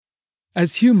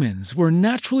As humans, we're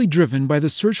naturally driven by the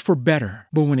search for better.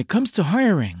 But when it comes to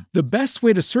hiring, the best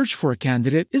way to search for a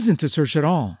candidate isn't to search at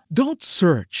all. Don't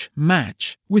search,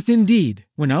 match with Indeed.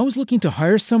 When I was looking to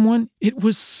hire someone, it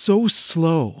was so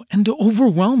slow and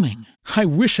overwhelming. I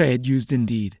wish I had used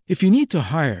Indeed. If you need to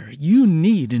hire, you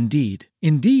need Indeed.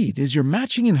 Indeed is your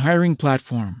matching and hiring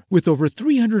platform with over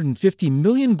 350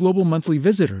 million global monthly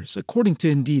visitors, according to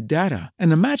Indeed data,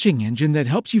 and a matching engine that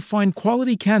helps you find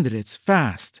quality candidates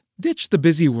fast. Ditch the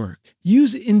busy work.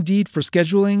 Use Indeed for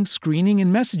scheduling, screening,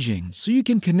 and messaging so you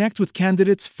can connect with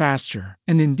candidates faster.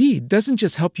 And Indeed doesn't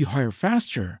just help you hire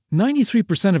faster.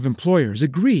 93% of employers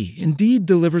agree Indeed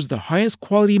delivers the highest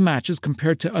quality matches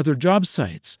compared to other job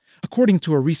sites, according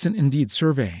to a recent Indeed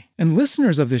survey. And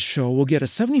listeners of this show will get a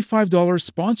 $75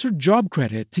 sponsored job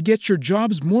credit to get your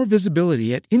jobs more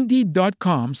visibility at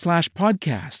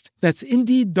Indeed.com/podcast. That's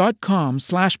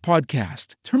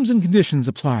Indeed.com/podcast. Terms and conditions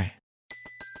apply.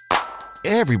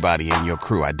 Everybody in your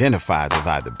crew identifies as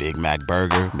either Big Mac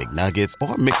Burger, McNuggets,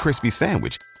 or McCrispy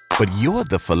Sandwich. But you're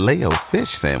the Filet-O-Fish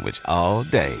Sandwich all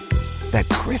day. That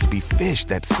crispy fish,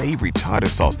 that savory tartar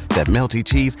sauce, that melty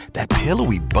cheese, that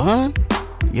pillowy bun.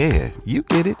 Yeah, you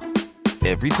get it.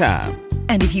 Every time.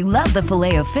 And if you love the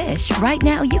Filet-O-Fish, right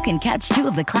now you can catch two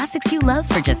of the classics you love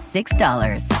for just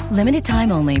 $6. Limited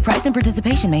time only. Price and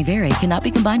participation may vary. Cannot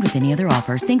be combined with any other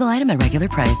offer. Single item at regular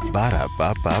price.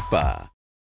 Ba-da-ba-ba-ba.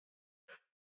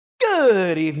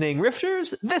 Good evening,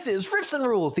 Rifters. This is Rifts and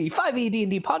Rules, the 5e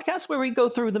D&D podcast where we go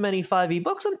through the many 5e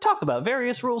books and talk about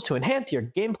various rules to enhance your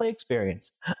gameplay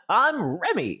experience. I'm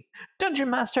Remy, Dungeon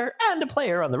Master and a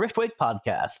player on the Riftwake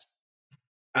podcast.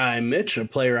 I'm Mitch, a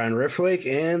player on Riftwake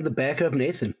and the backup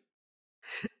Nathan.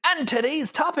 And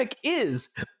today's topic is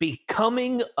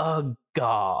becoming a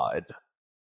god.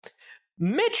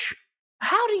 Mitch,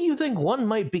 how do you think one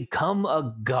might become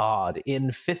a god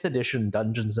in 5th edition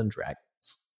Dungeons & Dragons?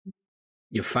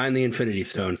 You find the Infinity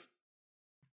Stones.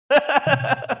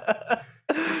 I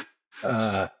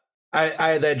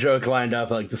had that joke lined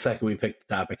up like the second we picked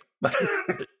the topic.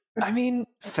 I mean,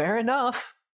 fair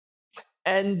enough.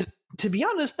 And to be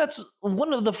honest, that's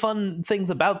one of the fun things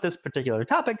about this particular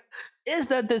topic, is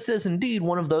that this is indeed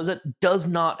one of those that does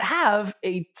not have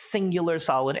a singular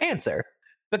solid answer,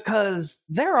 because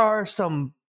there are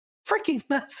some freaking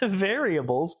massive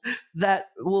variables that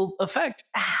will affect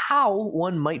how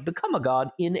one might become a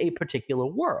god in a particular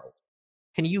world.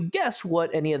 Can you guess what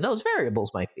any of those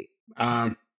variables might be?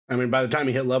 I mean, by the time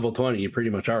you hit level 20, you pretty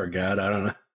much are a god. I don't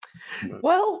know.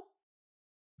 Well,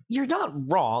 you're not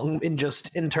wrong in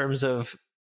terms of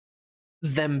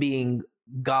them being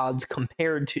gods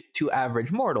compared to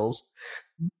average mortals,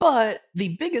 but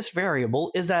the biggest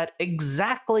variable is that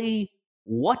exactly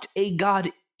what a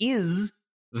god is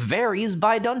varies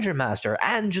by Dungeon Master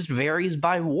and just varies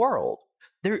by world.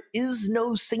 There is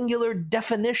no singular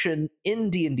definition in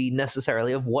D&D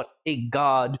necessarily of what a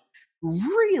god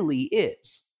really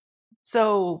is.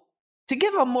 So, to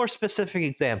give a more specific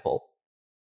example,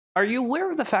 are you aware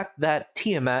of the fact that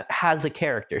Tiamat has a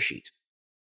character sheet?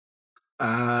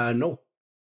 No.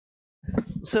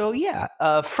 So yeah,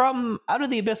 from Out of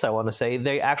the Abyss, I want to say,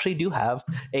 they actually do have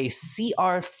a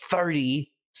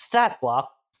CR30 stat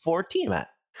block for Tiamat,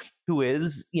 who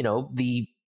is, the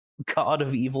god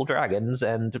of evil dragons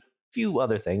and a few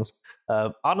other things.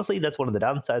 Honestly, that's one of the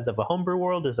downsides of a homebrew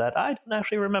world, is that I don't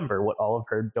actually remember what all of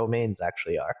her domains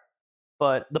actually are.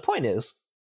 But the point is,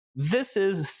 this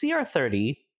is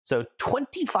CR30, so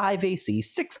 25 AC,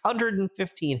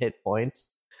 615 hit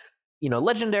points,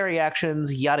 legendary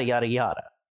actions, yada, yada, yada.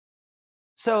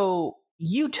 So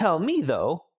you tell me,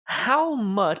 though, how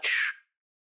much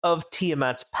of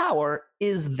Tiamat's power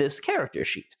is this character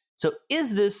sheet? So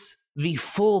is this the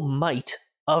full might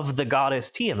of the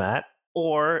goddess Tiamat,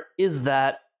 or is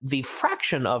that the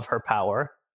fraction of her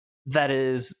power that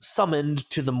is summoned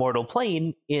to the mortal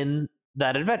plane in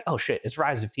that event? Oh shit, it's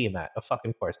Rise of Tiamat. Of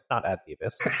fucking course, not At the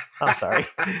Abyss. I'm sorry.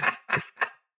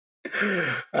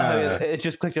 It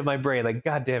just clicked in my brain like,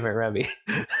 God damn it, Remy.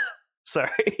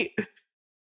 Sorry.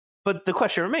 But the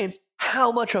question remains,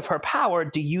 how much of her power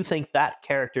do you think that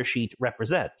character sheet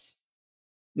represents?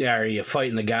 Yeah, are you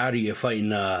fighting the god, or are you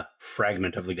fighting a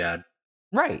fragment of the god?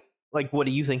 Right. Like, what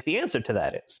do you think the answer to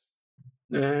that is?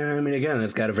 I mean, again,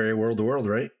 that's got to vary world to world,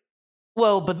 right?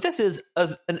 Well, but this is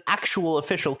an actual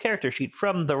official character sheet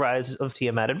from the Rise of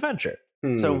Tiamat adventure.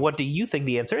 So what do you think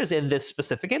the answer is in this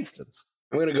specific instance?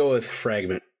 I'm going to go with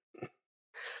fragment.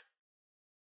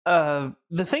 The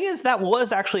thing is, that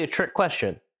was actually a trick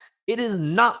question. It is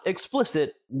not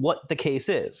explicit what the case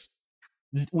is.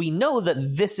 We know that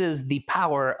this is the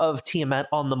power of Tiamat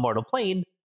on the mortal plane,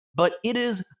 but it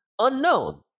is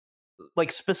unknown.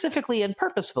 like specifically and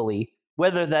purposefully,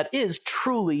 whether that is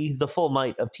truly the full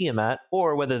might of Tiamat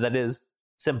or whether that is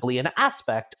simply an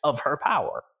aspect of her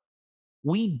power.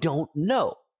 We don't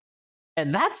know.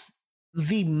 And that's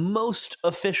the most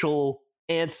official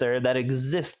answer that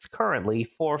exists currently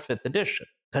for 5th edition.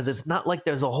 Because it's not like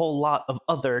there's a whole lot of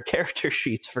other character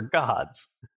sheets for gods.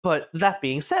 But that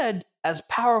being said, as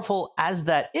powerful as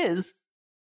that is,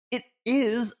 it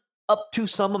is up to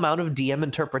some amount of DM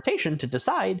interpretation to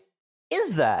decide,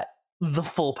 is that the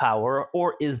full power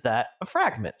or is that a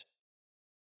fragment?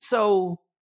 So,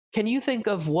 can you think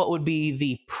of what would be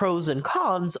the pros and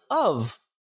cons of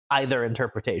either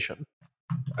interpretation?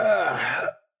 Like,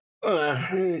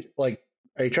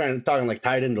 are you talking like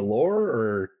tied into lore,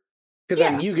 or because I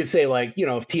mean, you could say like, you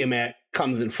know, if Tiamat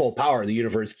comes in full power, the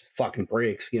universe fucking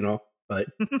breaks, you know. But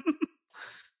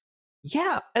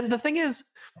yeah, and the thing is,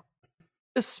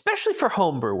 especially for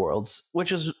homebrew worlds,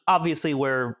 which is obviously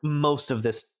where most of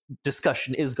this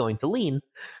discussion is going to lean,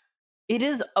 it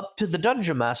is up to the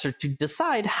dungeon master to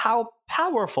decide how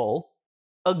powerful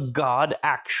a god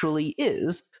actually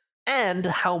is and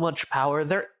how much power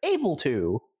they're able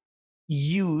to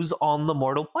use on the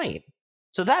mortal plane.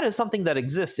 So that is something that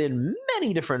exists in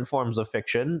many different forms of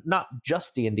fiction, not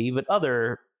just D&D, but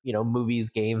other, you know, movies,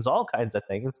 games, all kinds of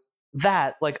things,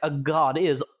 that like a god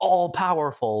is all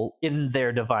powerful in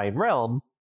their divine realm,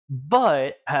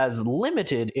 but has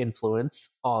limited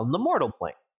influence on the mortal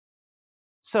plane.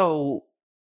 So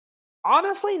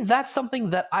honestly, that's something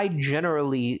that I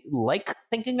generally like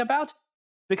thinking about,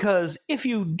 because if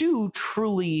you do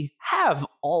truly have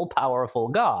all-powerful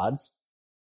gods,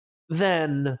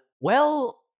 then,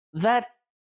 well, that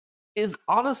is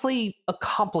honestly a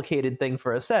complicated thing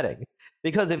for a setting.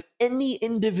 Because if any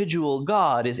individual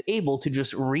god is able to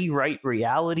just rewrite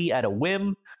reality at a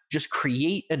whim, just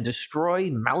create and destroy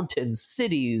mountains,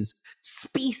 cities,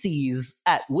 species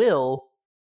at will,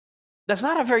 that's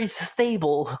not a very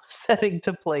stable setting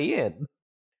to play in.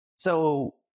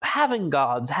 So having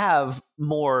gods have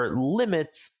more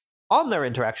limits on their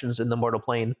interactions in the mortal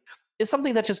plane is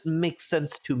something that just makes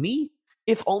sense to me,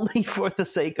 if only for the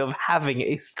sake of having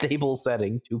a stable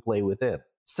setting to play within.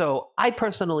 So I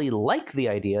personally like the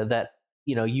idea that,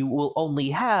 you know, you will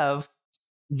only have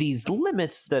these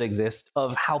limits that exist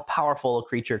of how powerful a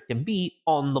creature can be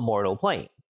on the mortal plane.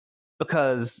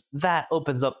 Because that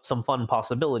opens up some fun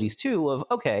possibilities too of,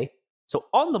 okay, so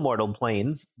on the mortal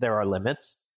planes, there are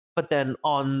limits, but then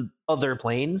on other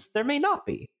planes, there may not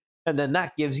be. And then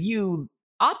that gives you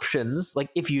options, like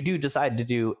if you do decide to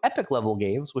do epic level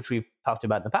games, which we've talked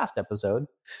about in the past episode,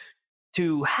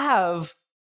 to have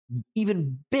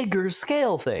even bigger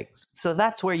scale things. So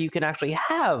that's where you can actually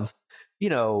have, you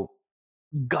know,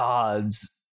 gods,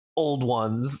 old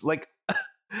ones, like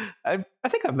I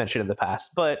think I've mentioned in the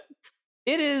past, but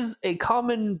it is a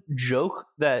common joke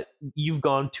that you've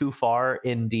gone too far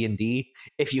in D&D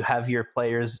if you have your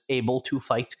players able to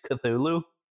fight Cthulhu.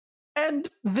 And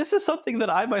this is something that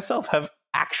I myself have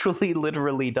actually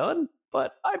literally done,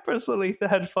 but I personally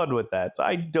had fun with that, so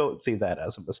I don't see that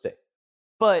as a mistake.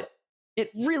 But it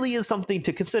really is something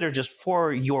to consider just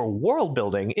for your world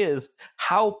building, is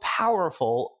how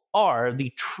powerful are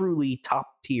the truly top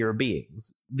tier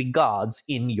beings, the gods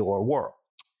in your world.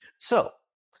 So,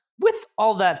 with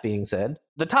all that being said,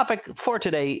 the topic for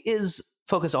today is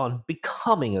focused on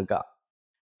becoming a god.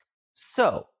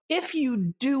 So, if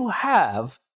you do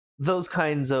have those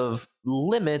kinds of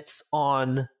limits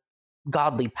on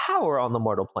godly power on the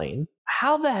mortal plane,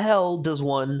 how the hell does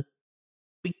one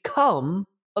become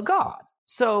a god?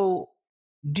 So,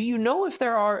 do you know if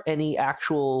there are any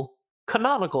actual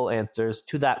canonical answers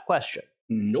to that question?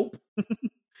 Nope.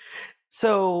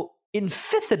 So, in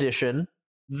 5th edition,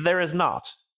 there is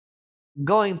not.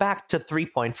 Going back to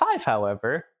 3.5,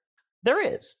 however, there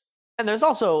is. And there's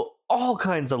also all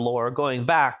kinds of lore going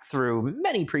back through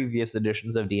many previous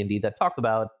editions of D&D that talk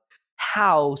about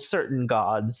how certain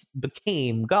gods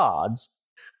became gods.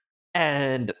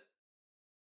 And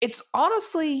it's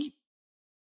honestly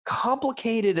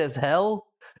complicated as hell,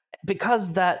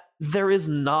 because that there is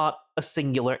not a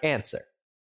singular answer.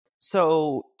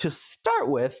 So to start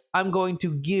with, I'm going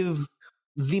to give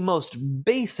the most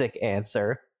basic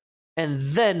answer, and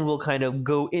then we'll kind of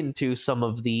go into some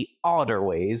of the odder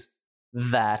ways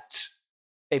that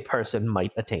a person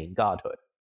might attain godhood.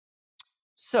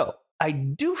 So, I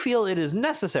do feel it is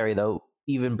necessary, though,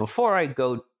 even before I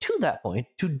go to that point,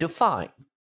 to define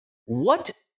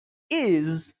what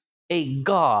is a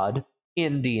god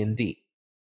in D&D.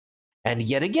 And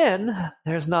yet again,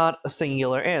 there's not a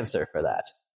singular answer for that.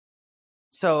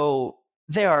 So,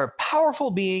 they are powerful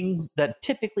beings that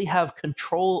typically have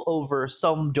control over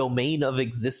some domain of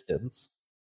existence.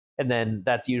 And then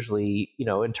that's usually,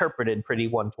 interpreted pretty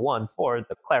one-to-one for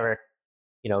the cleric,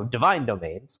 divine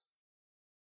domains.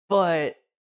 But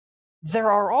there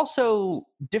are also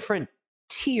different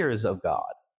tiers of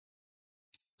God.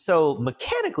 So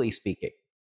mechanically speaking,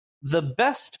 the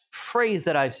best phrase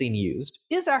that I've seen used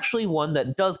is actually one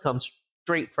that does come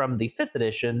straight from the 5th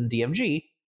edition DMG,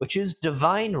 which is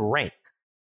divine rank.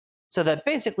 So that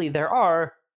basically there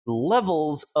are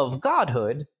levels of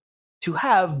godhood to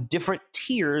have different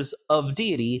tiers of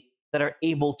deity that are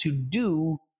able to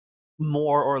do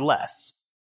more or less.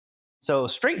 So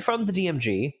straight from the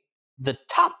DMG, the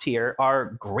top tier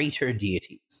are greater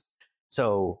deities.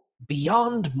 So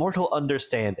beyond mortal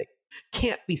understanding,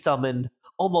 can't be summoned,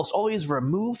 almost always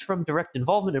removed from direct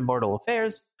involvement in mortal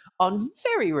affairs. On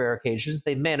very rare occasions,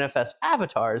 they manifest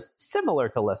avatars similar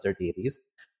to lesser deities,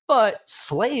 but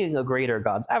slaying a greater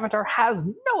god's avatar has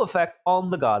no effect on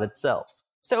the god itself.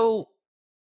 So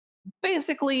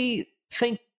basically,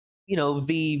 think,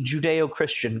 the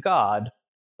Judeo-Christian God,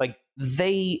 like,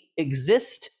 they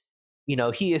exist.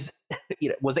 He is,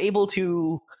 was able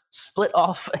to split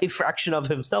off a fraction of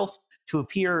himself to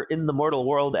appear in the mortal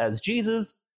world as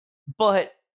Jesus,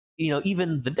 but,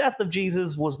 even the death of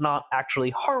Jesus was not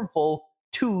actually harmful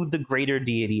to the greater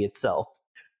deity itself.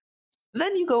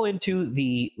 Then you go into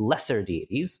the lesser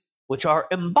deities, which are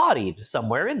embodied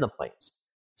somewhere in the planes.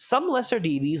 Some lesser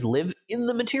deities live in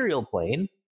the material plane,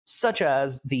 such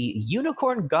as the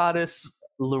unicorn goddess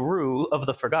Leru of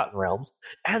the Forgotten Realms,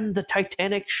 and the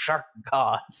titanic shark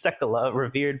god Sekala,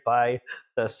 revered by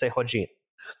the Sehojin.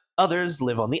 Others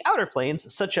live on the outer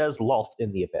planes, such as Lolth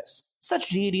in the Abyss. Such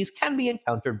deities can be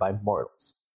encountered by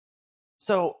mortals.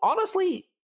 So honestly,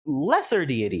 lesser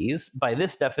deities, by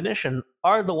this definition,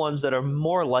 are the ones that are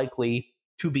more likely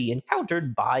to be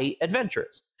encountered by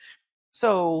adventurers.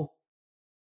 So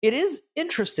it is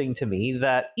interesting to me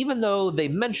that even though they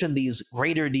mention these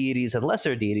greater deities and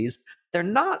lesser deities, they're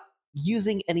not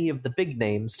using any of the big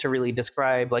names to really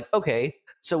describe, like, okay,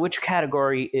 so which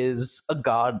category is a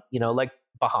god, like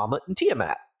Bahamut and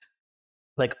Tiamat?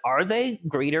 Like, are they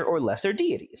greater or lesser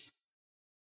deities?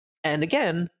 And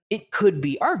again, it could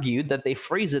be argued that they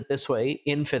phrase it this way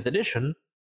in 5th edition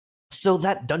so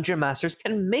that dungeon masters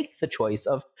can make the choice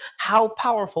of how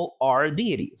powerful are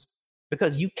deities.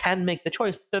 Because you can make the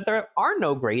choice that there are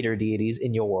no greater deities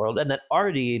in your world and that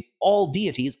all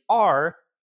deities are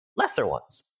lesser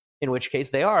ones, in which case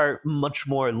they are much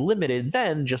more limited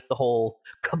than just the whole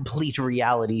complete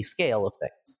reality scale of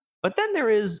things. But then there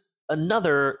is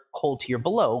another whole tier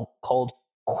below called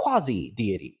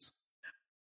quasi-deities.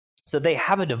 So they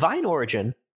have a divine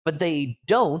origin, but they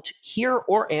don't hear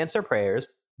or answer prayers,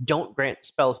 don't grant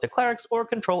spells to clerics, or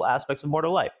control aspects of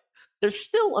mortal life. They're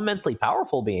still immensely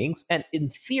powerful beings, and in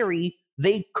theory,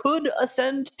 they could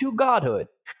ascend to godhood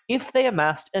if they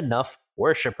amassed enough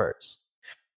worshippers.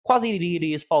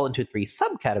 Quasi-deities fall into 3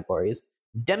 subcategories: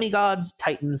 demigods,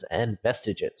 titans, and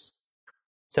vestiges.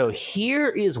 So here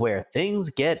is where things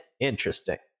get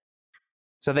interesting.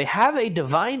 So they have a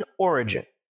divine origin,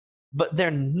 but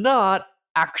they're not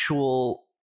actual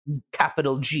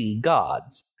capital G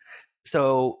gods.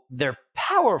 So they're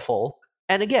powerful.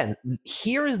 And again,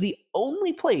 here is the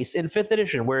only place in 5th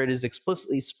edition where it is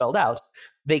explicitly spelled out.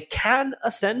 They can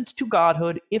ascend to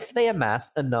godhood if they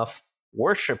amass enough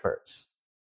worshippers.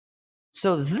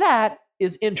 So that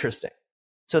is interesting.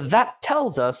 So that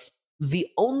tells us the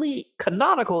only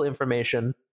canonical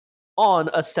information on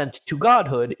ascent to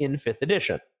godhood in 5th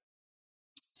edition.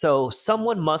 So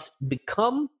someone must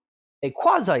become a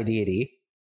quasi-deity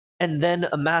and then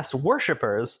amass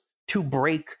worshippers to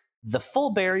break the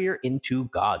full barrier into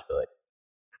godhood.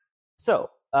 So,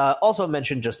 also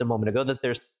mentioned just a moment ago that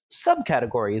there's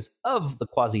subcategories of the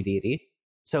quasi-deity.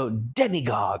 So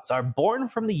demigods are born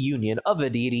from the union of a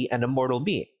deity and a mortal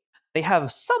being. They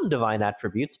have some divine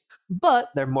attributes, but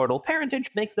their mortal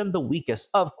parentage makes them the weakest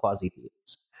of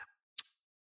quasi-deities.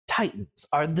 Titans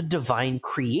are the divine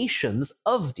creations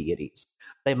of deities.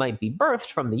 They might be birthed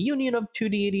from the union of 2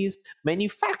 deities,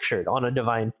 manufactured on a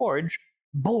divine forge,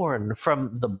 born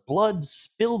from the blood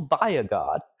spilled by a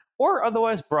god, or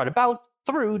otherwise brought about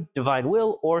through divine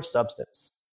will or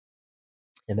substance.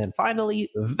 And then finally,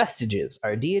 vestiges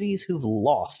are deities who've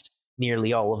lost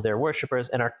nearly all of their worshippers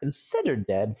and are considered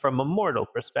dead from a mortal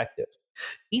perspective.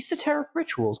 Esoteric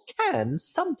rituals can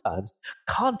sometimes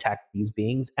contact these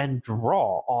beings and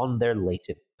draw on their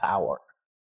latent power.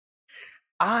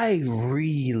 I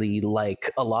really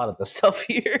like a lot of the stuff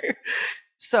here.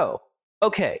 So,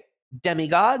 okay,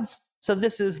 demigods. So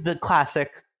this is the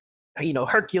classic,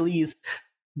 Hercules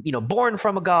born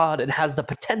from a god and has the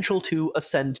potential to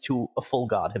ascend to a full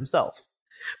god himself.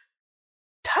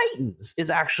 Titans is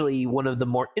actually one of the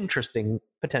more interesting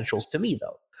potentials to me,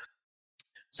 though.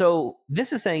 So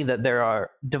this is saying that there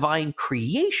are divine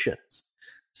creations.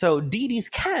 So deities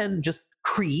can just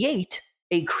create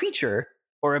a creature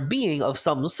or a being of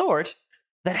some sort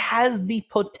that has the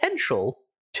potential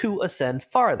to ascend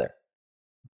farther.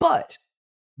 But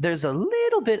there's a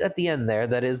little bit at the end there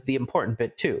that is the important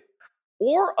bit too.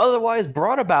 Or otherwise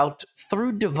brought about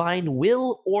through divine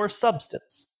will or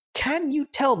substance. Can you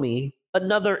tell me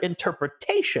another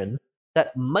interpretation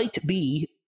that might be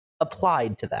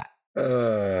applied to that?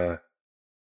 I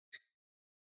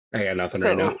got nothing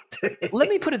right now. Let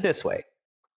me put it this way.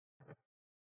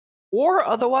 Or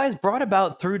otherwise brought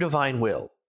about through divine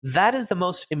will. That is the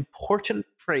most important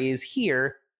phrase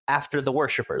here after the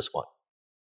worshippers one.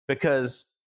 Because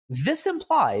this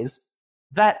implies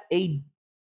that a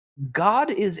god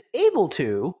is able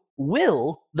to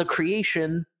will the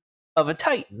creation of a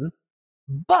titan,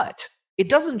 but it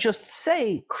doesn't just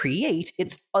say create,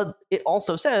 it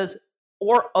also says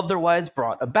or otherwise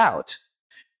brought about,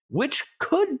 which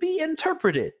could be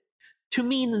interpreted to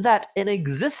mean that an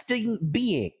existing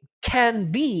being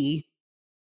can be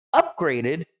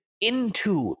upgraded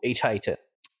into a titan.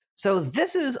 So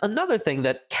this is another thing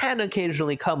that can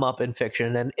occasionally come up in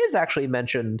fiction and is actually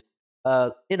mentioned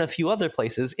in a few other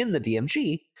places in the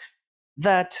DMG,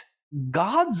 that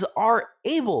gods are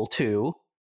able to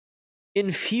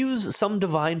infuse some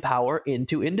divine power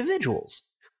into individuals.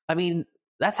 I mean,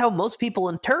 that's how most people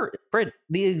interpret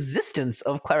the existence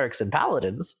of clerics and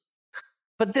paladins.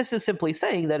 But this is simply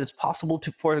saying that it's possible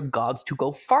for gods to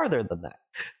go farther than that,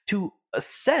 to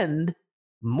ascend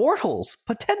mortals,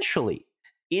 potentially,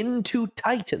 into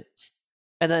titans.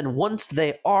 And then once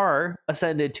they are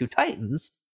ascended to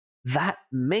titans, that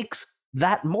makes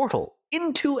that mortal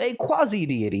into a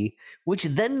quasi-deity, which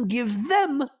then gives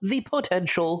them the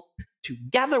potential to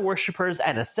gather worshippers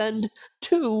and ascend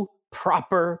to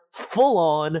proper,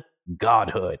 full-on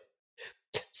godhood.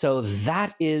 So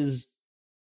that is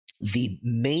the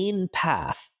main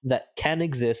path that can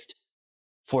exist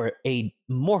for a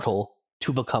mortal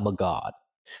to become a god.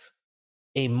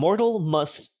 A mortal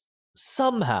must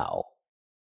somehow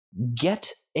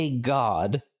get a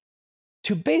god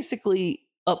to basically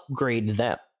upgrade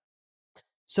them.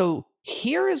 So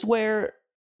here is where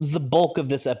the bulk of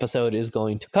this episode is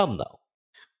going to come, though.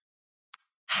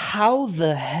 How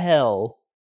the hell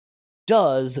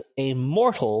does a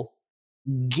mortal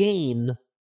gain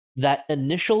that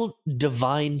initial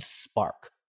divine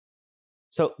spark?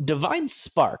 So divine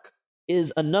spark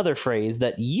is another phrase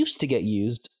that used to get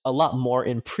used a lot more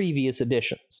in previous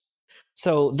editions.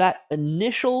 So that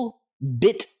initial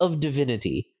bit of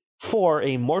divinity for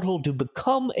a mortal to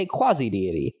become a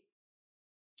quasi-deity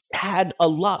had a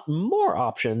lot more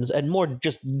options and more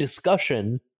just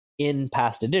discussion in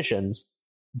past editions.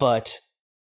 But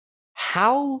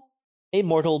how a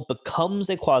mortal becomes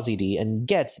a quasi-deity and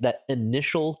gets that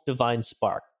initial divine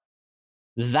spark,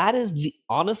 that is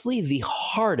honestly the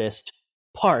hardest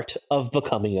part of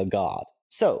becoming a god.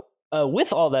 So,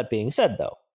 with all that being said,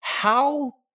 though,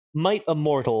 how might a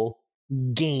mortal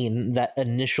gain that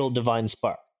initial divine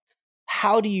spark?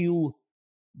 How do you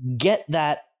get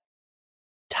that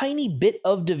tiny bit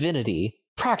of divinity,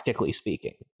 practically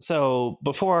speaking? So,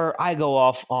 before I go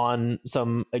off on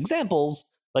some examples,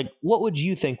 like, what would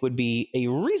you think would be a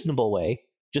reasonable way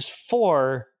just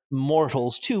for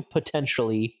mortals to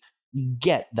potentially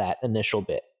get that initial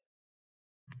bit?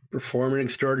 Perform an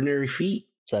extraordinary feat.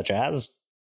 Such as?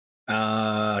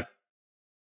 I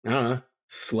don't know.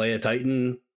 Slay a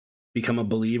titan, become a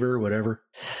believer, whatever.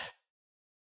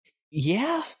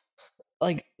 Yeah.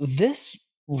 Like, this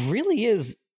really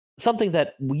is something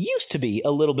that used to be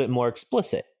a little bit more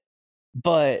explicit.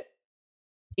 But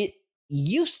it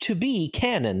used to be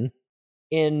canon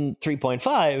in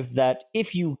 3.5 that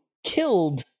if you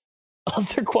killed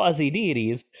other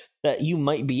quasi-deities, that you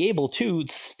might be able to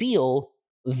steal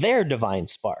their divine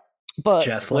spark. But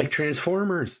just like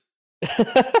Transformers.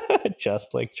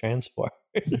 Just like Transformers.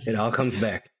 It all comes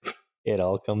back. It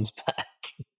all comes back.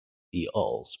 The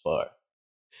All-Spark.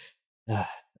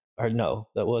 Or no,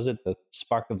 that was it, the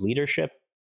Spark of Leadership?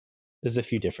 There's a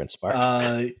few different sparks.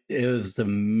 It was the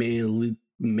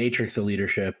Matrix of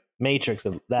Leadership. Matrix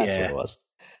of, that's what it was.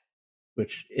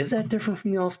 Which, is that different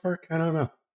from the All-Spark? I don't know.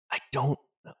 I don't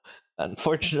know.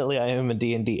 Unfortunately, I am a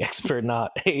D&D expert,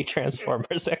 not a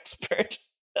Transformers expert.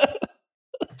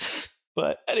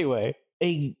 But anyway,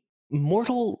 a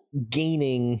mortal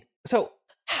gaining... So,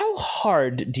 how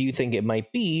hard do you think it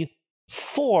might be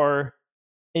for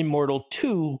a mortal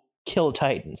to kill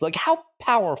Titans? Like, how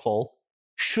powerful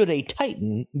should a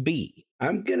Titan be?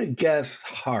 I'm gonna guess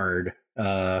hard.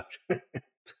 Hell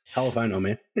if I know,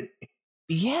 man.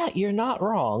 Yeah, you're not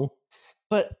wrong.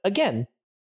 But again,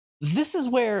 this is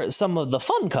where some of the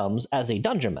fun comes as a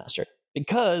dungeon master,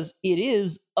 because it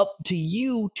is up to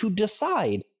you to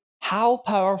decide how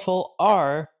powerful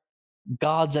are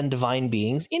gods and divine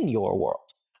beings in your world.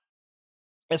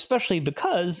 Especially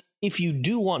because if you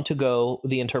do want to go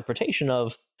the interpretation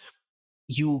of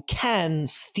you can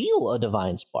steal a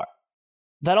divine spark,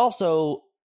 that also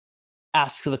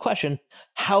asks the question,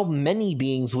 how many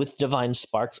beings with divine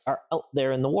sparks are out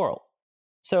there in the world?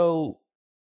 So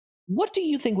what do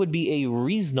you think would be a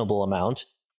reasonable amount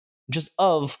just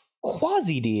of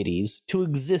quasi-deities to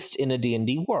exist in a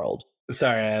D&D world?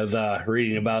 Sorry, I was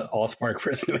reading about Allspark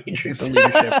for the Matrix and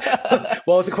leadership.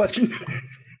 What was the question?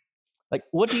 Like,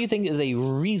 what do you think is a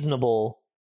reasonable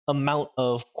amount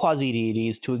of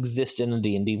quasi-deities to exist in a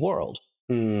D&D world?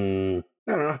 I don't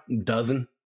know, a dozen,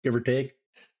 give or take.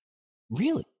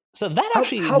 Really? So that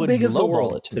actually how would big is the lowball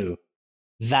world it to me.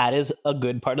 That is a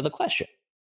good part of the question.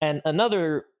 And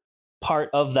another part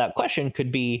of that question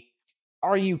could be,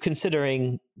 are you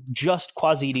considering just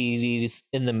quasi-deities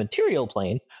in the material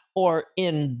plane or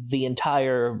in the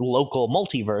entire local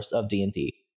multiverse of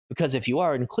D&D? Because if you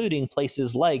are including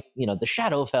places like, the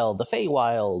Shadowfell, the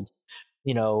Feywild,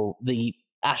 the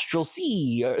Astral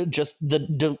Sea, or just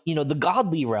the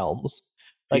godly realms.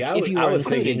 Like, I was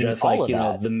thinking just all like,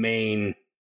 that, the main,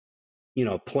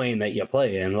 plane that you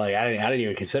play in. Like, I didn't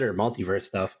even consider multiverse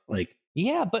stuff. Like,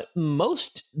 yeah, but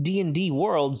most D&D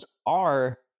worlds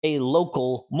are a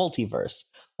local multiverse.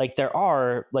 Like, there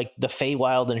are, like, the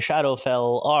Feywild and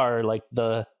Shadowfell are like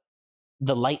the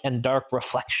light and dark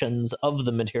reflections of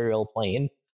the material plane.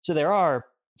 So there are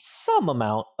some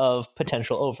amount of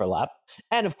potential overlap.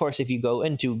 And of course, if you go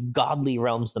into godly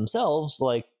realms themselves,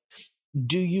 like,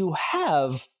 do you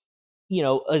have,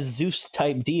 a Zeus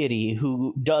type deity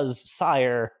who does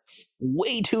sire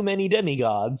way too many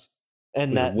demigods,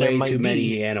 and that way there might too be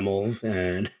many animals,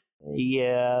 and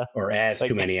or as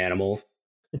too many animals.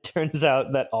 It turns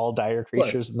out that all dire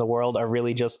creatures in the world are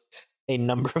really just a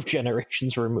number of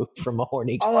generations removed from a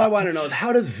horny god. All I want to know is,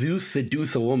 how does Zeus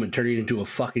seduce a woman turning into a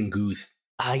fucking goose?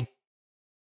 I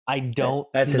don't know.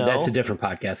 That's a different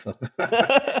podcast, though.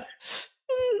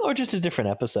 Or just a different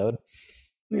episode.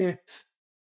 Yeah.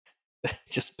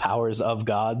 Just powers of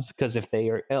gods, because if they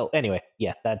are... Oh, anyway,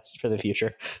 yeah, that's for the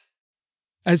future.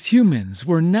 As humans,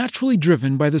 we're naturally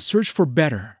driven by the search for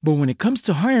better. But when it comes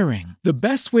to hiring, the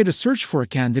best way to search for a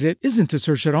candidate isn't to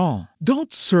search at all.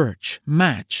 Don't search,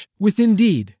 match with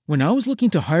Indeed. When I was looking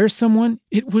to hire someone,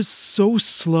 it was so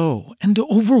slow and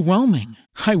overwhelming.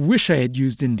 I wish I had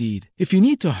used Indeed. If you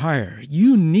need to hire,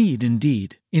 you need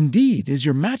Indeed. Indeed is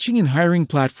your matching and hiring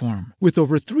platform with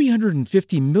over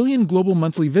 350 million global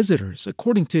monthly visitors,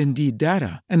 according to Indeed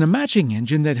data, and a matching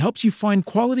engine that helps you find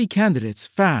quality candidates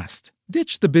fast.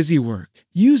 Ditch the busy work.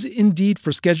 Use Indeed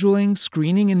for scheduling,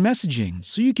 screening, and messaging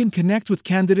so you can connect with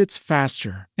candidates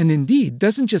faster. And Indeed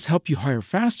doesn't just help you hire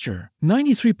faster.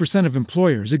 93% of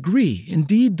employers agree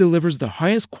Indeed delivers the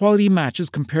highest quality matches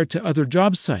compared to other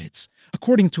job sites,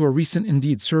 according to a recent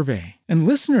Indeed survey. And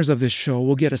listeners of this show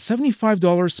will get a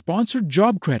 $75 sponsored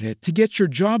job credit to get your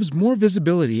jobs more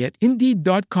visibility at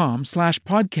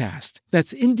Indeed.com/podcast.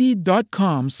 That's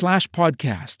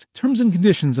Indeed.com/podcast. Terms and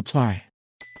conditions apply.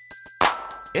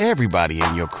 Everybody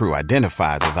in your crew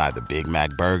identifies as either Big Mac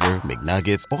Burger,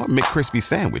 McNuggets, or McCrispy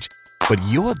Sandwich. But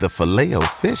you're the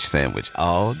Filet-O-Fish Sandwich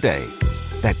all day.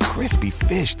 That crispy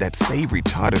fish, that savory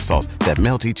tartar sauce, that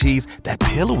melty cheese, that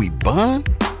pillowy bun.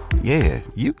 Yeah,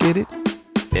 you get it.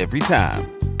 Every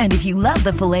time. And if you love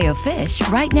the Filet-O-Fish,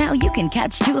 right now you can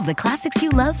catch two of the classics you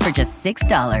love for just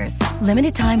 $6.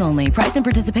 Limited time only. Price and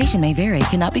participation may vary.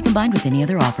 Cannot be combined with any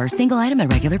other offer. Single item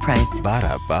at regular price.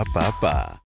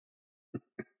 Ba-da-ba-ba-ba.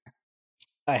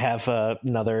 I have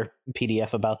another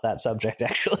PDF about that subject,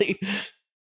 actually,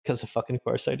 because of fucking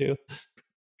course I do.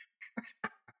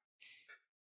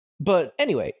 But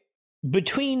anyway,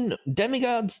 between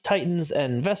demigods, titans,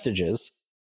 and vestiges,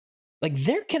 like,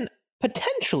 there can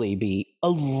potentially be a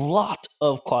lot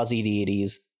of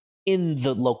quasi-deities in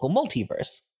the local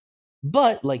multiverse.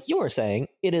 But, like you were saying,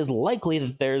 it is likely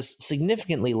that there's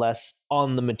significantly less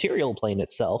on the material plane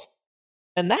itself.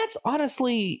 And that's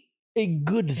honestly a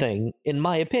good thing, in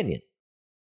my opinion.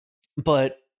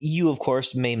 But you, of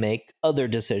course, may make other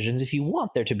decisions if you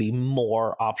want there to be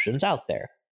more options out there.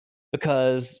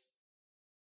 Because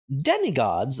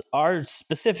demigods are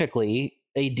specifically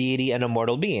a deity and a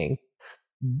mortal being.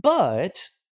 But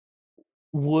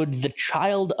would the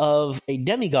child of a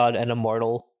demigod and a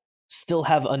mortal still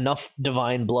have enough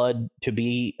divine blood to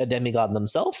be a demigod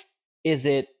themselves? Is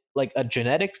it like a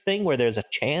genetics thing where there's a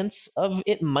chance of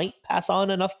it might pass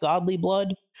on enough godly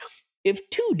blood? If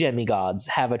 2 demigods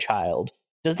have a child,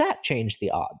 does that change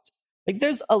the odds? Like,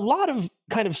 there's a lot of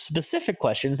kind of specific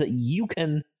questions that you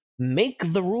can make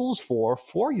the rules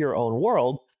for your own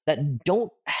world that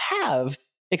don't have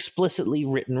explicitly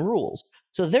written rules.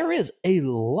 So there is a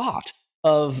lot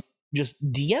of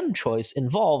just DM choice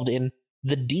involved in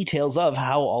the details of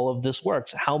how all of this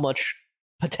works, how much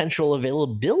potential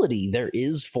availability there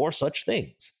is for such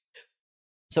things.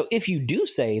 So if you do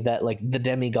say that like the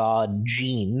demigod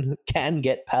gene can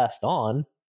get passed on,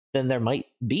 then there might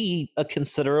be a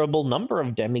considerable number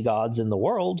of demigods in the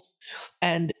world.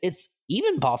 And it's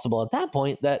even possible at that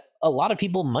point that a lot of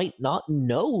people might not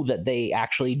know that they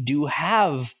actually do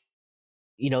have,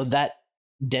 that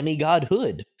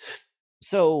demigodhood.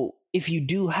 So if you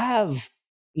do have,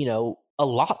 a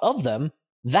lot of them,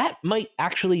 that might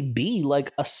actually be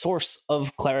like a source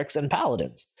of clerics and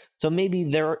paladins. So maybe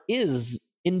there is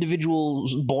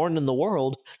individuals born in the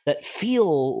world that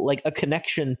feel like a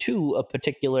connection to a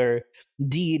particular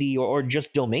deity or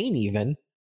just domain even,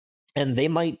 and they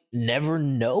might never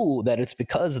know that it's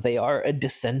because they are a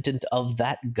descendant of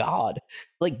that god.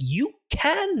 Like, you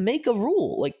can make a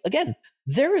rule. Like, again,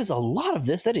 there is a lot of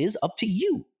this that is up to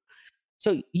you.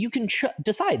 So you can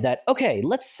decide that, okay,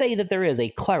 let's say that there is a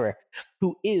cleric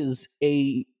who is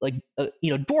a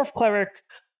dwarf cleric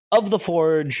of the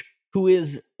Forge, who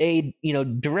is a,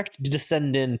 direct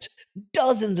descendant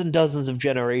dozens and dozens of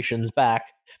generations back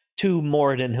to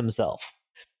Moradin himself.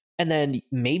 And then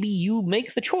maybe you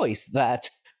make the choice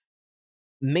that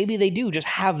maybe they do just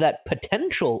have that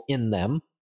potential in them,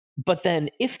 but then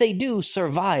if they do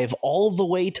survive all the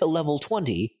way to level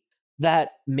 20,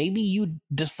 that maybe you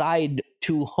decide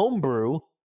to homebrew,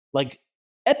 like,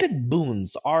 epic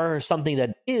boons are something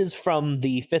that is from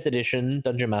the 5th edition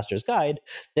Dungeon Master's Guide,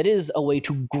 that is a way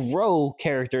to grow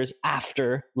characters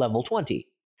after level 20.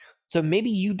 So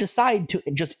maybe you decide to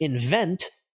just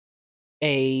invent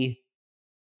a,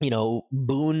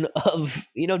 boon of,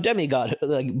 demigod,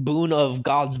 like boon of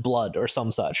God's blood or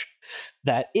some such,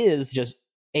 that is just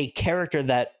a character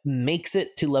that makes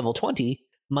it to level 20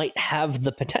 might have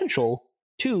the potential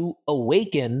to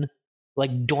awaken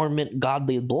like dormant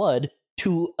godly blood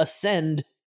to ascend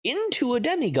into a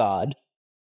demigod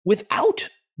without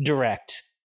direct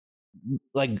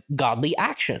like godly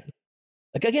action.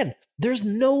 Like, again, there's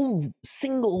no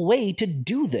single way to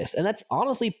do this, and that's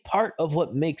honestly part of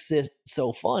what makes this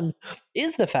so fun,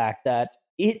 is the fact that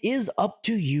it is up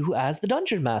to you as the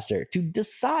dungeon master to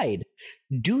decide,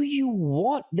 do you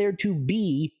want there to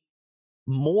be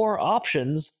more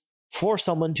options for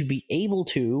someone to be able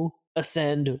to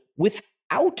ascend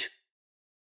without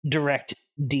direct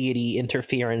deity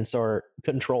interference or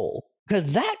control?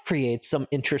 Because that creates some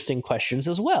interesting questions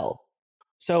as well.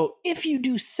 So if you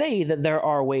do say that there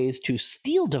are ways to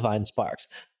steal divine sparks,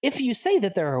 if you say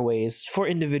that there are ways for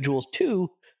individuals to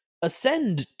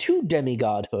ascend to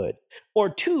demigodhood or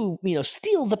to,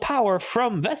 steal the power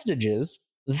from vestiges,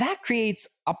 that creates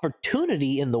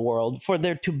opportunity in the world for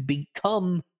there to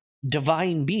become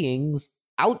divine beings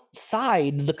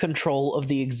outside the control of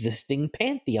the existing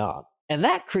pantheon. And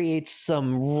that creates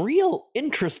some real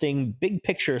interesting big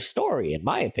picture story, in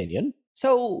my opinion.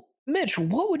 So, Mitch,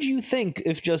 what would you think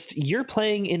if just you're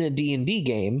playing in a D&D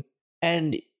game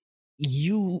and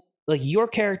you, like, your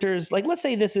characters, like, let's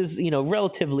say this is,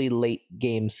 relatively late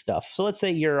game stuff. So let's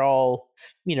say you're all,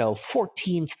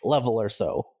 14th level or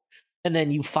so. And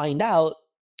then you find out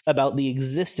about the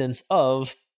existence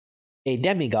of a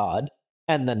demigod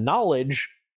and the knowledge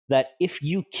that if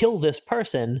you kill this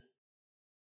person,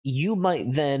 you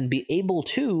might then be able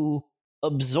to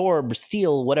absorb,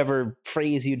 steal, whatever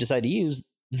phrase you decide to use,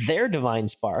 their divine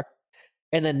spark,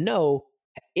 and then know,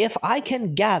 if I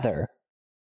can gather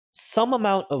some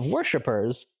amount of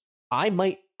worshippers, I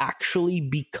might actually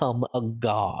become a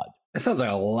god. That sounds like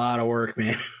a lot of work,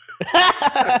 man.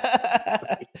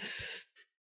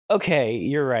 Okay,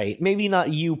 you're right. Maybe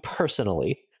not you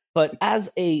personally, but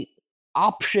as a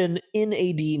option in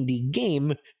a D&D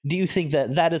game, do you think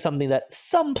that that is something that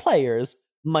some players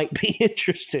might be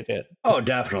interested in? Oh,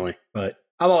 definitely. But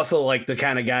I'm also like the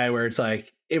kind of guy where it's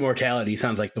like immortality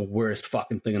sounds like the worst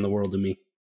fucking thing in the world to me.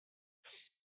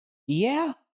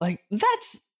 Yeah, like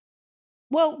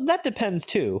that depends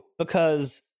too,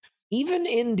 because even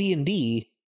in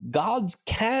D&D, gods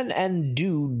can and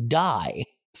do die.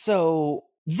 So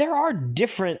there are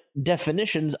different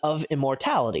definitions of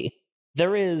immortality.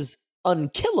 There is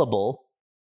unkillable,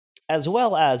 as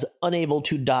well as unable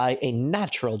to die a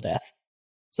natural death.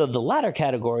 So the latter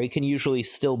category can usually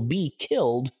still be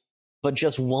killed, but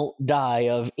just won't die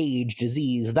of age,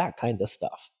 disease, that kind of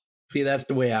stuff. See, that's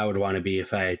the way I would want to be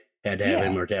if I had to have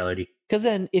immortality. Because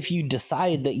then if you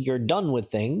decide that you're done with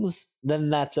things, then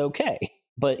that's okay.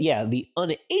 But yeah, the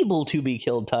unable to be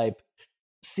killed type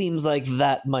seems like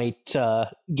that might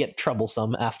get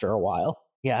troublesome after a while.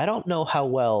 Yeah, I don't know how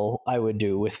well I would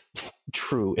do with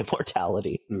true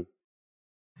immortality.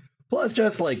 Plus,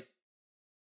 just like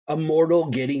a mortal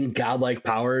getting godlike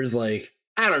powers, like,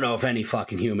 I don't know if any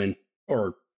fucking human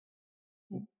or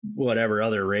whatever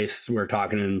other race we're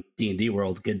talking in D&D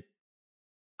world could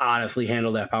honestly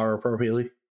handle that power appropriately.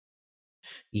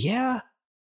 Yeah.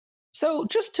 So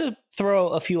just to throw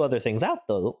a few other things out,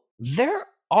 though, there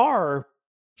are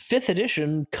 5th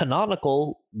edition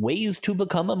canonical ways to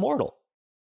become immortal.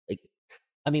 Like,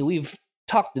 I mean, we've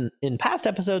talked in past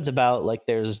episodes about, like,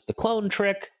 there's the clone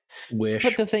trick. Wish.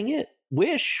 But the thing is,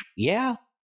 wish, yeah.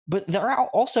 But there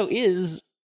also is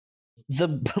the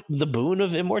boon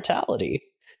of immortality.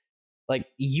 Like,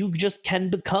 you just can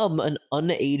become an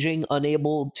unaging,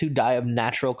 unable to die of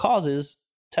natural causes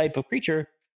type of creature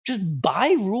just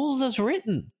by rules as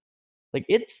written. Like,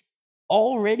 it's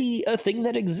already a thing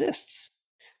that exists.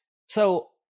 So,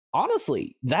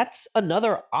 honestly, that's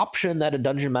another option that a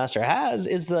dungeon master has,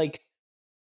 is like,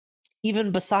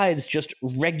 even besides just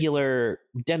regular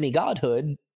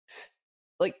demigodhood,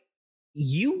 like,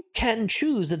 you can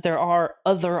choose that there are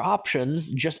other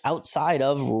options just outside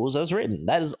of rules as written.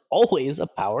 That is always a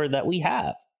power that we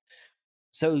have.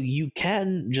 So you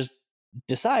can just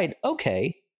decide,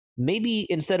 okay, maybe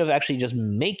instead of actually just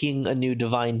making a new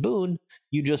divine boon,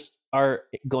 you just are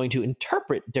going to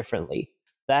interpret differently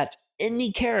that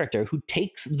any character who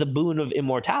takes the boon of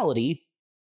immortality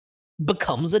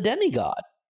becomes a demigod.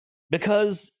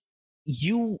 Because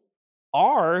you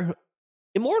are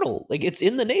immortal. Like, it's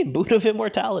in the name, boon of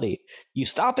immortality. You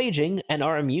stop aging and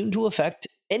are immune to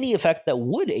any effect that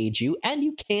would age you, and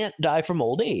you can't die from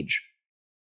old age.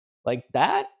 Like,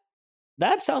 that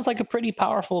sounds like a pretty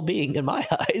powerful being in my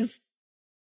eyes.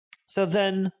 So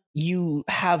then you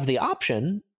have the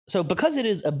option. So because it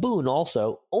is a boon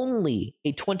also, only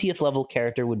a 20th level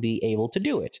character would be able to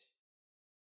do it.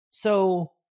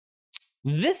 So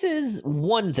this is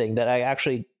one thing that I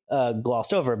actually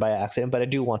glossed over by accident, but I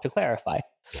do want to clarify.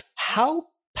 How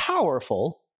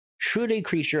powerful should a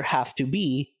creature have to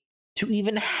be to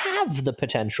even have the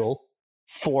potential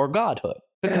for godhood?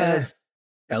 Because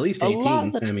at least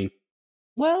 18,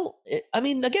 well,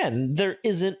 again, there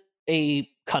isn't a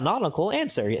canonical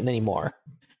answer anymore.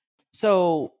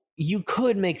 So you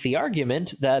could make the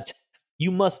argument that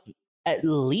you must at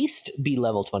least be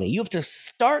level 20. You have to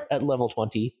start at level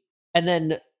 20. And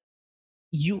then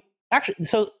you actually,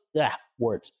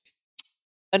 words.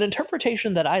 An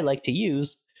interpretation that I like to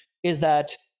use is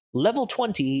that level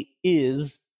 20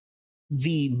 is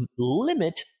the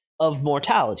limit of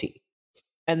mortality.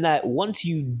 And that once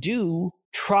you do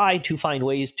try to find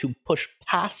ways to push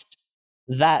past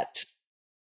that,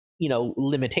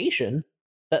 limitation,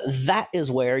 that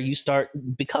is where you start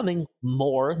becoming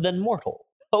more than mortal.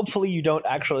 Hopefully you don't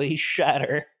actually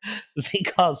shatter the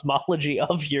cosmology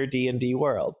of your D&D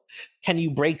world. Can you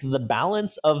break the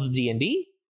balance of D&D?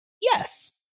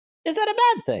 Yes. Is that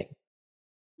a bad thing?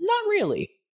 Not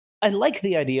really. I like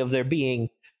the idea of there being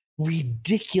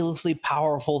ridiculously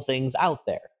powerful things out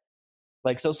there.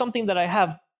 Like, so something that I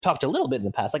have talked a little bit in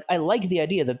the past, like, I like the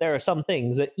idea that there are some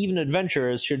things that even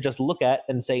adventurers should just look at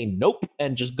and say nope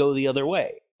and just go the other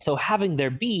way. So having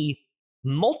there be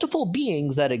multiple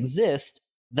beings that exist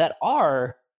that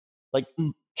are, like,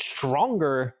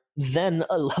 stronger than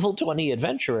a level 20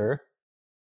 adventurer,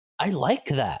 I like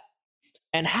that.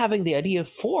 And having the idea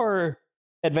for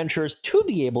adventurers to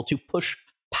be able to push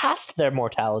past their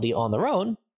mortality on their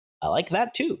own, I like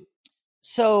that too.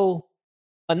 So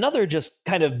another just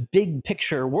kind of big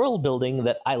picture world building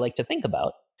that I like to think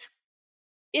about,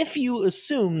 if you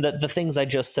assume that the things I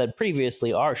just said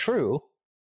previously are true,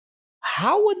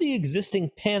 how would the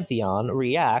existing pantheon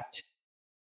react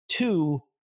to,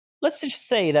 let's just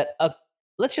say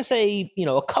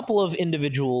a couple of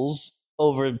individuals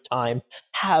over time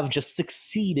have just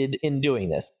succeeded in doing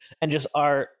this and just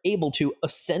are able to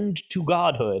ascend to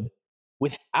godhood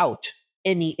without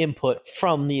any input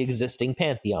from the existing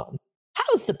pantheon?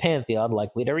 How's the pantheon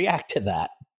likely to react to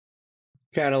that?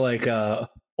 Kind of like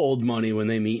old money when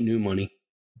they meet new money.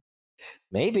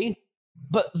 Maybe.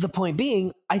 But the point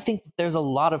being, I think there's a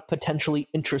lot of potentially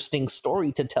interesting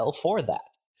story to tell for that.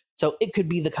 So it could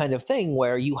be the kind of thing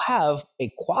where you have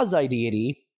a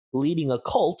quasi-deity leading a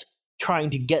cult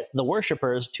trying to get the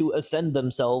worshippers to ascend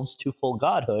themselves to full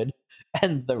godhood,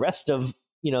 and the rest of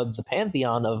the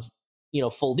pantheon of,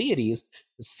 full deities,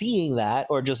 seeing that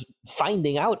or just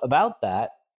finding out about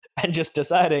that and just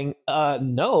deciding,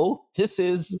 no, this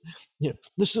is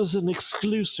an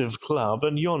exclusive club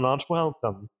and you're not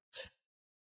welcome.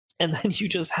 And then you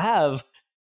just have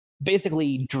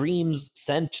basically dreams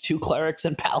sent to clerics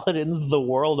and paladins the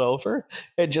world over,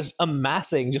 and just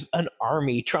amassing just an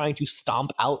army trying to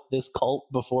stomp out this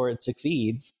cult before it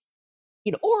succeeds.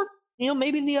 Or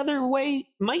maybe the other way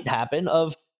might happen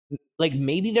of, like,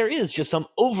 maybe there is just some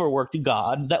overworked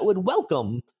god that would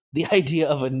welcome the idea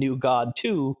of a new god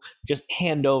to just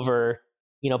hand over,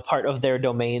 part of their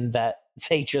domain that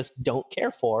they just don't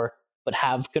care for but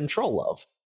have control of.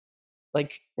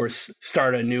 Like, or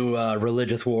start a new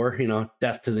religious war,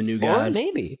 death to the new gods.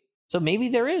 Or maybe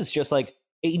there is just like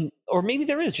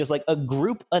a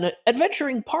group, an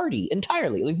adventuring party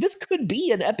entirely. Like, this could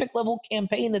be an epic level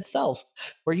campaign itself,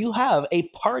 where you have a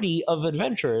party of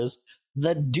adventurers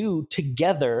that do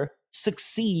together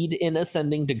succeed in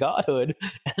ascending to godhood,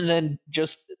 and then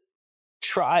just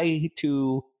try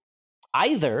to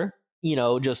either,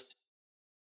 just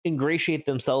ingratiate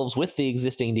themselves with the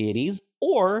existing deities,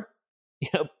 or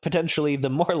potentially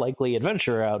the more likely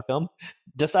adventurer outcome,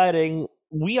 deciding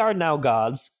we are now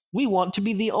gods, we want to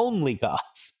be the only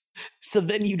gods. So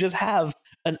then you just have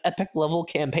an epic level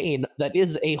campaign that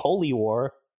is a holy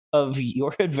war of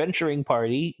your adventuring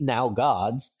party, now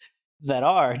gods, that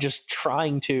are just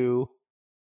trying to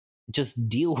just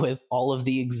deal with all of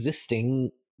the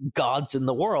existing gods in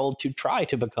the world to try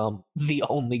to become the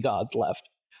only gods left.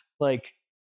 Like,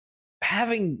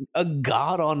 having a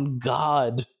god on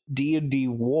god D&D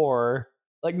war,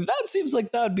 like, that seems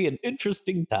like that would be an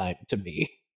interesting time to me.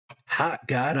 Hot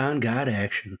god on god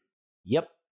action. Yep.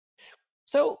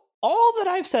 So all that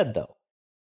I've said, though,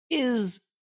 is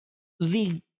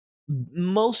the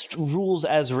most rules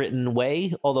as written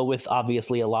way, although with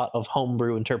obviously a lot of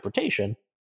homebrew interpretation.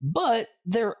 But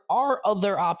there are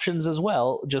other options as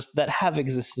well, just that have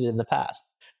existed in the past.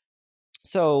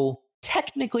 So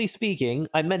technically speaking,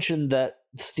 I mentioned that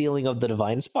stealing of the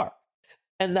divine spark.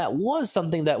 And that was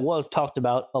something that was talked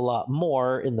about a lot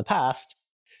more in the past.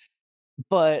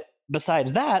 But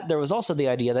besides that, there was also the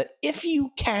idea that if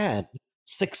you can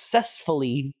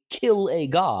successfully kill a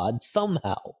god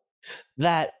somehow,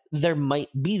 that there might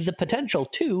be the potential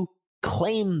to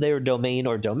claim their domain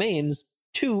or domains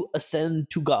to ascend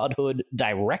to godhood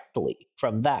directly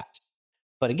from that.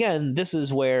 But again, this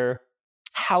is where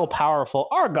how powerful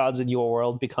are gods in your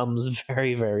world becomes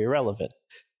very, very relevant.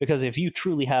 Because if you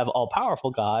truly have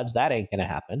all-powerful gods, that ain't going to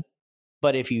happen.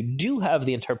 But if you do have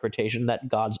the interpretation that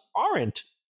gods aren't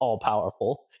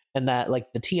all-powerful, and that,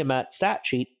 like, the Tiamat stat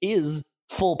sheet is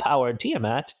full-powered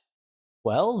Tiamat,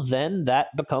 well, then that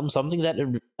becomes something that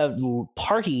a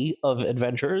party of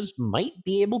adventurers might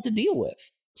be able to deal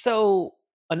with. So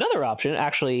another option,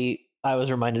 actually, I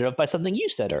was reminded of by something you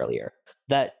said earlier,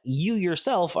 that you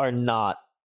yourself are not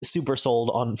super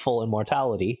sold on full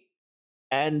immortality,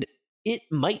 and it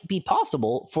might be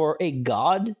possible for a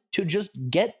god to just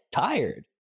get tired.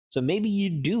 So maybe you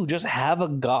do just have a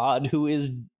god who is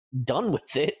done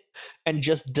with it and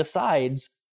just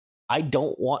decides, I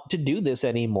don't want to do this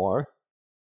anymore.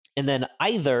 And then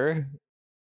either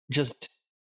just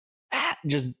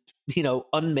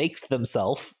unmakes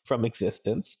themselves from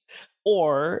existence,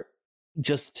 or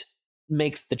just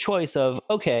makes the choice of,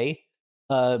 okay,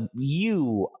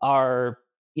 you are,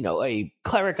 a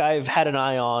cleric I've had an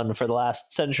eye on for the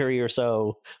last century or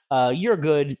so. You're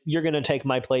good. You're going to take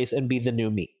my place and be the new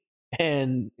me.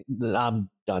 And I'm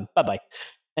done. Bye-bye.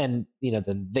 And,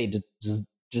 then they just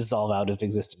dissolve out of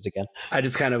existence again. I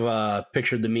just kind of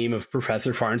pictured the meme of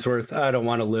Professor Farnsworth. I don't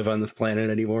want to live on this planet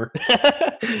anymore.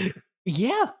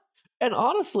 Yeah. And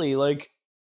honestly, like,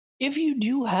 if you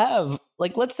do have,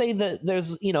 like, let's say that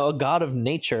there's, a god of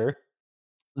nature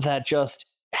that just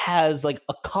has, like,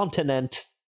 a continent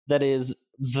that is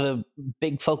the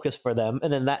big focus for them,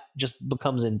 and then that just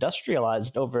becomes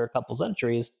industrialized over a couple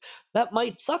centuries, that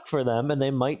might suck for them, and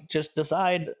they might just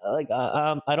decide, like,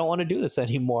 I don't want to do this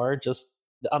anymore. Just,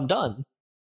 I'm done.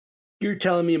 You're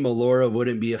telling me Melora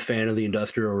wouldn't be a fan of the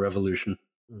Industrial Revolution?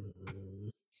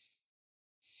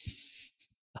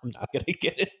 I'm not going to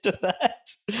get into that.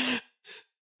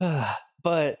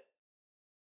 But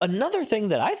another thing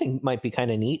that I think might be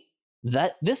kind of neat,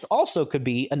 that this also could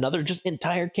be another just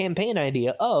entire campaign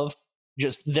idea of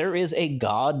just, there is a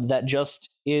god that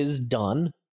just is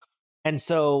done. And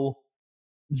so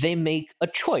they make a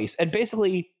choice. And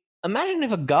basically, imagine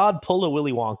if a god pulled a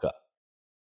Willy Wonka,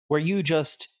 where you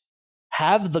just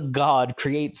have the god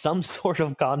create some sort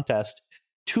of contest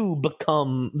to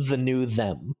become the new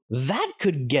them. That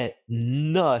could get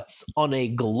nuts on a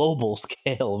global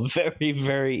scale very,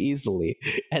 very easily.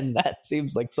 And that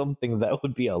seems like something that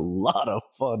would be a lot of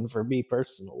fun for me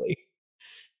personally.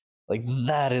 Like,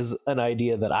 that is an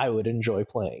idea that I would enjoy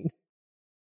playing.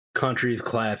 Countries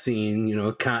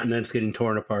collapsing, continents getting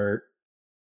torn apart.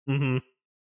 Mm-hmm.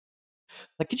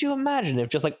 Like, could you imagine if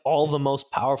just like all the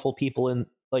most powerful people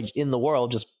in the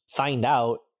world just find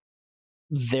out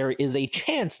there is a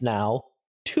chance now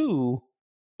to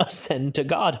ascend to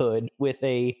godhood with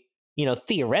a,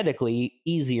 theoretically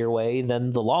easier way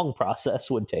than the long process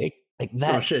would take. Like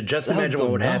that. Oh shit! Just imagine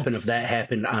what would happen if that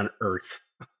happened on Earth.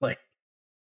 Like,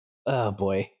 oh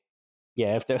boy,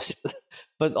 yeah. If there's,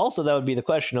 but also that would be the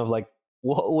question of like,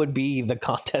 what would be the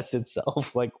contest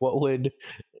itself? Like, what would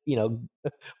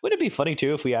it be funny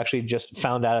too if we actually just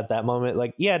found out at that moment,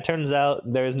 like, yeah, it turns out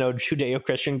there is no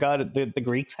Judeo-Christian God. The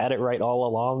Greeks had it right all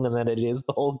along, and that it is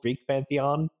the whole Greek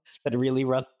pantheon that really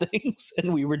run things,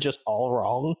 and we were just all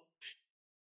wrong.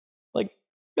 Like,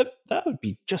 that would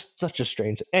be just such a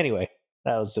strange. Anyway,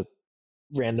 that was a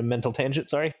random mental tangent.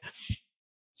 Sorry.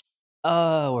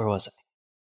 Where was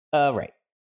I? Right.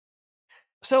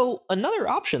 So another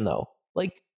option, though,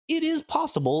 like, it is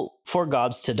possible for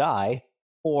gods to die,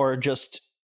 or just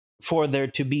for there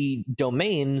to be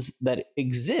domains that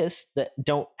exist that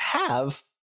don't have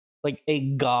like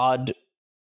a god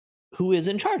who is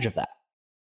in charge of that.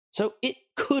 So it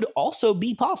could also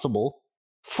be possible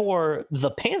for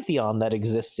the pantheon that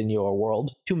exists in your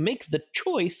world to make the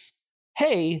choice,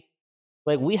 hey,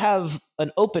 like, we have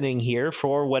an opening here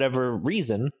for whatever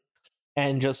reason,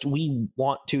 and just we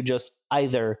want to just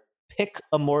either pick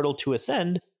a mortal to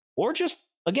ascend, or just,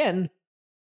 again,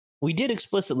 we did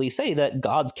explicitly say that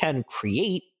gods can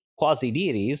create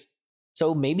quasi-deities,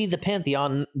 so maybe the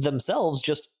pantheon themselves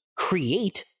just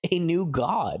create a new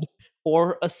god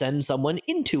or ascend someone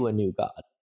into a new god.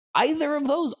 Either of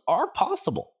those are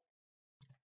possible.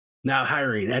 Now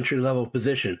hiring, entry-level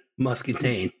position, must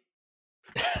contain.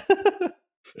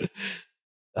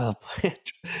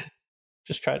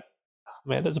 Just try.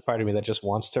 Man, there's a part of me that just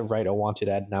wants to write a wanted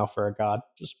ad now for a god,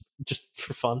 just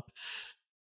for fun.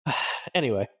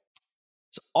 Anyway,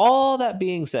 so all that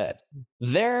being said,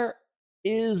 there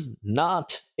is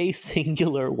not a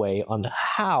singular way on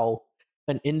how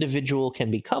an individual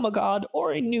can become a god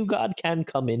or a new god can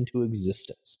come into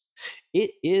existence.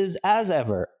 It is, as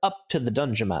ever, up to the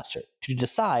Dungeon Master to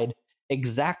decide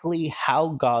exactly how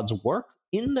gods work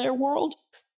in their world,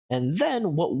 and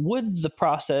then what would the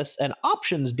process and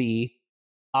options be,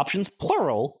 options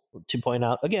plural, to point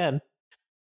out again,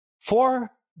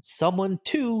 for someone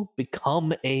to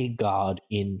become a god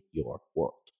in your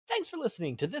world. Thanks for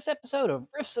listening to this episode of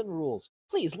Riffs and Rules.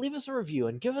 Please leave us a review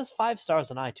and give us 5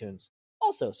 stars on iTunes.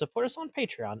 Also, support us on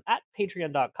Patreon at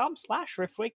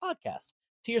patreon.com/riftwakepodcast.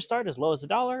 Tier start as low as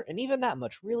 $1, and even that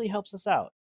much really helps us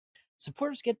out.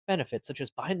 Supporters get benefits such as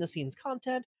behind-the-scenes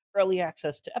content, early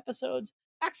access to episodes,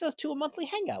 access to a monthly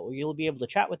hangout where you'll be able to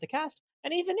chat with the cast,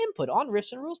 and even input on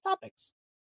Riffs and Rules topics.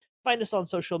 Find us on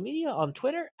social media on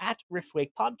Twitter at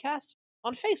Riftwake Podcast,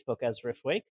 on Facebook as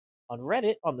Riftwake, on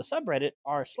Reddit on the subreddit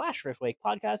r/Riftwake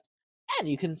Podcast, and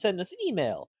you can send us an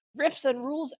email,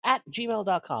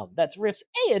 riffsandrules@gmail.com. That's riffs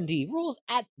and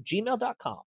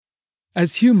rules@gmail.com.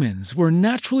 As humans, we're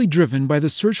naturally driven by the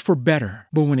search for better.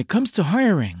 But when it comes to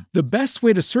hiring, the best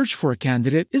way to search for a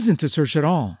candidate isn't to search at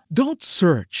all. Don't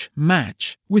search,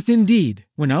 match with Indeed.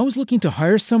 When I was looking to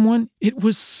hire someone, it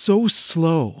was so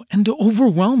slow and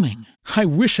overwhelming. I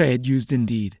wish I had used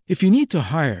Indeed. If you need to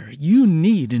hire, you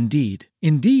need Indeed.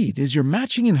 Indeed is your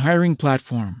matching and hiring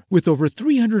platform with over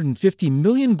 350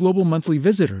 million global monthly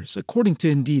visitors, according to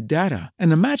Indeed data,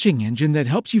 and a matching engine that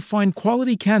helps you find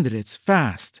quality candidates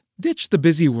fast. Ditch the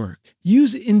busy work.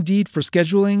 Use Indeed for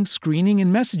scheduling, screening,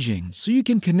 and messaging so you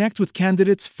can connect with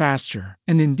candidates faster.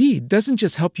 And Indeed doesn't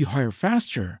just help you hire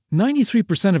faster.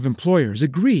 93% of employers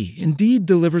agree Indeed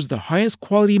delivers the highest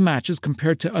quality matches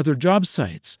compared to other job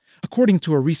sites, according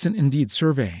to a recent Indeed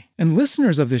survey. And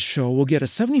listeners of this show will get a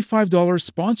 $75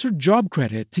 sponsored job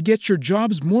credit to get your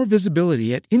jobs more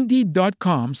visibility at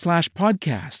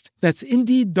Indeed.com/podcast. That's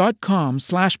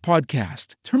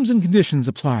Indeed.com/podcast. Terms and conditions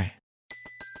apply.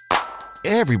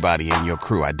 Everybody in your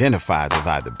crew identifies as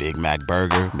either Big Mac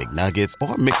Burger, McNuggets,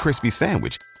 or McCrispy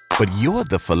Sandwich. But you're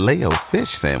the Filet-O-Fish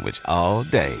Sandwich all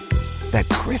day. That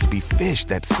crispy fish,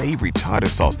 that savory tartar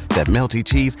sauce, that melty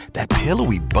cheese, that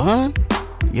pillowy bun.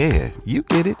 Yeah, you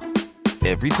get it.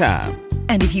 Every time.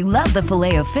 And if you love the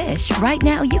Filet-O-Fish, right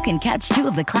now you can catch 2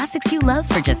 of the classics you love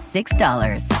for just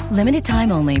 $6. Limited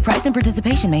time only. Price and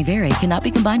participation may vary. Cannot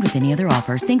be combined with any other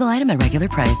offer. Single item at regular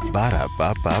price.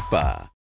 Ba-da-ba-ba-ba.